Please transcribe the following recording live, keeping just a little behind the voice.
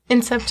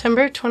In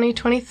September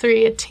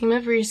 2023, a team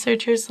of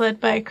researchers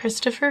led by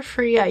Christopher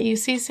Free at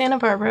UC Santa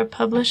Barbara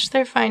published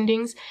their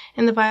findings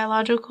in the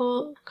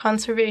Biological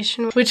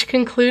Conservation, which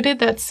concluded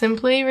that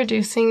simply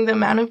reducing the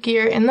amount of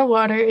gear in the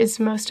water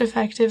is most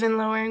effective in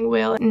lowering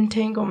whale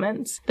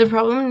entanglements. The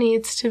problem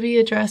needs to be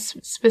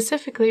addressed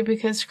specifically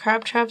because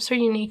crab traps are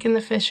unique in the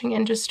fishing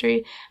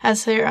industry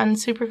as they are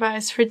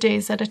unsupervised for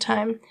days at a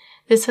time.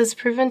 This has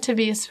proven to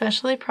be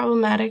especially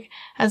problematic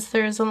as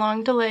there is a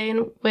long delay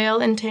in whale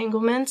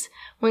entanglements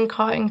when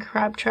caught in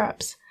crab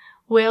traps.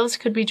 Whales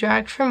could be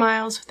dragged for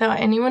miles without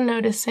anyone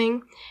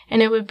noticing,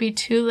 and it would be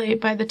too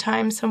late by the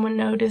time someone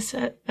noticed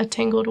a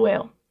tangled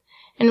whale.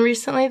 And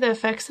recently, the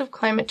effects of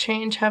climate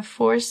change have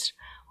forced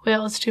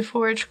whales to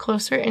forage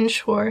closer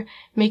inshore,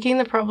 making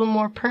the problem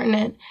more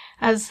pertinent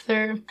as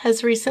there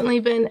has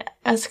recently been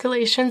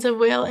escalations of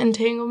whale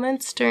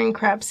entanglements during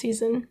crab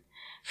season.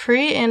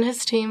 Free and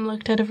his team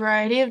looked at a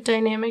variety of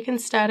dynamic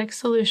and static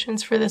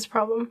solutions for this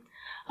problem.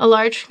 A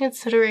large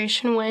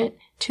consideration went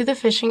to the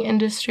fishing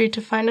industry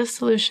to find a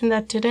solution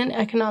that didn't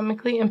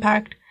economically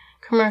impact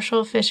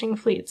commercial fishing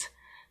fleets.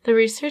 The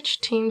research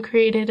team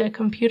created a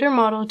computer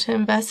model to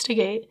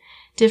investigate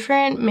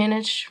different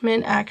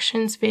management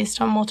actions based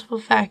on multiple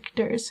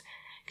factors.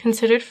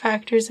 Considered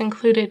factors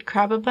included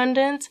crab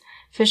abundance,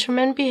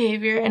 fishermen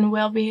behavior, and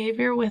whale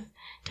behavior with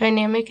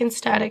dynamic and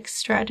static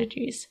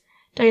strategies.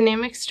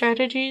 Dynamic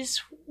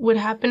strategies would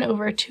happen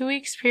over a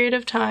 2-week period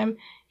of time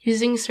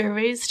using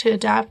surveys to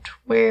adapt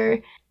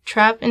where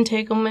trap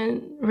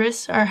entanglement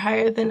risks are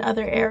higher than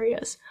other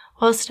areas,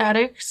 while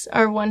statics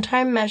are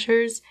one-time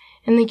measures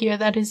in the gear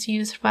that is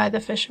used by the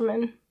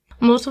fishermen.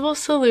 Multiple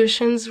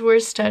solutions were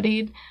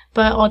studied,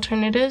 but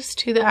alternatives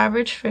to the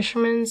average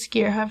fisherman's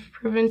gear have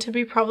proven to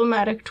be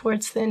problematic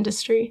towards the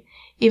industry.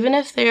 Even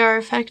if they are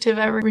effective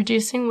at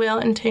reducing whale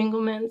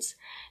entanglements,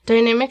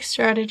 dynamic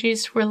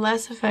strategies were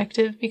less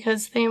effective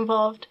because they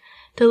involved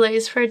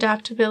delays for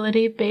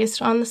adaptability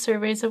based on the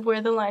surveys of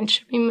where the line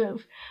should be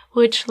moved,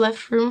 which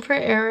left room for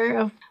error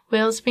of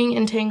whales being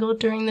entangled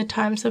during the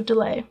times of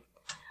delay.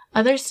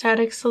 Other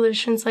static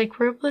solutions like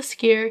ropeless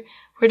gear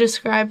were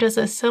described as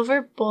a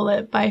silver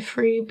bullet by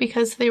Free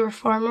because they were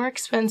far more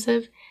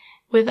expensive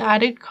with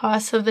added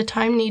costs of the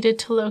time needed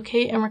to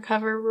locate and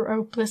recover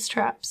ropeless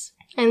traps.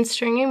 And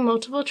stringing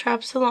multiple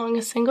traps along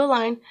a single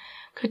line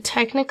could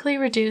technically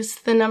reduce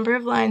the number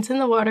of lines in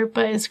the water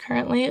but is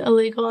currently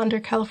illegal under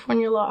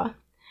California law.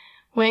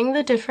 Weighing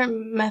the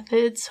different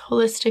methods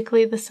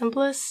holistically, the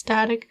simplest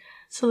static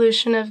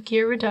solution of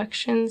gear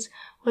reductions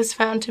was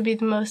found to be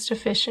the most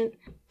efficient.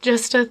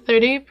 Just a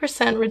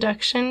 30%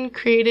 reduction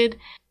created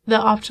the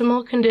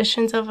optimal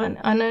conditions of an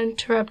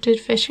uninterrupted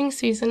fishing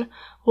season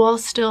while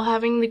still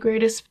having the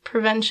greatest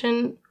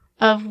prevention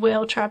of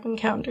whale trap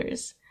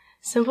encounters.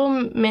 Simple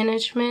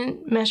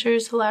management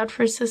measures allowed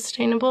for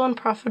sustainable and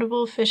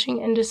profitable fishing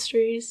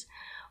industries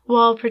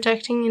while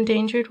protecting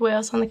endangered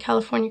whales on the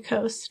California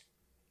coast.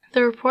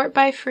 The report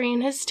by Free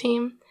and his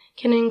team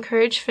can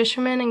encourage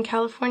fishermen and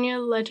California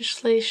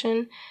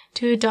legislation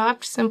to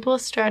adopt simple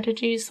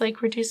strategies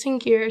like reducing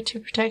gear to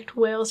protect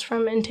whales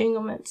from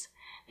entanglements.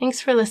 Thanks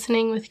for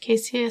listening. With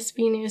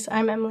KCSB News,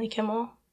 I'm Emily Kimmel.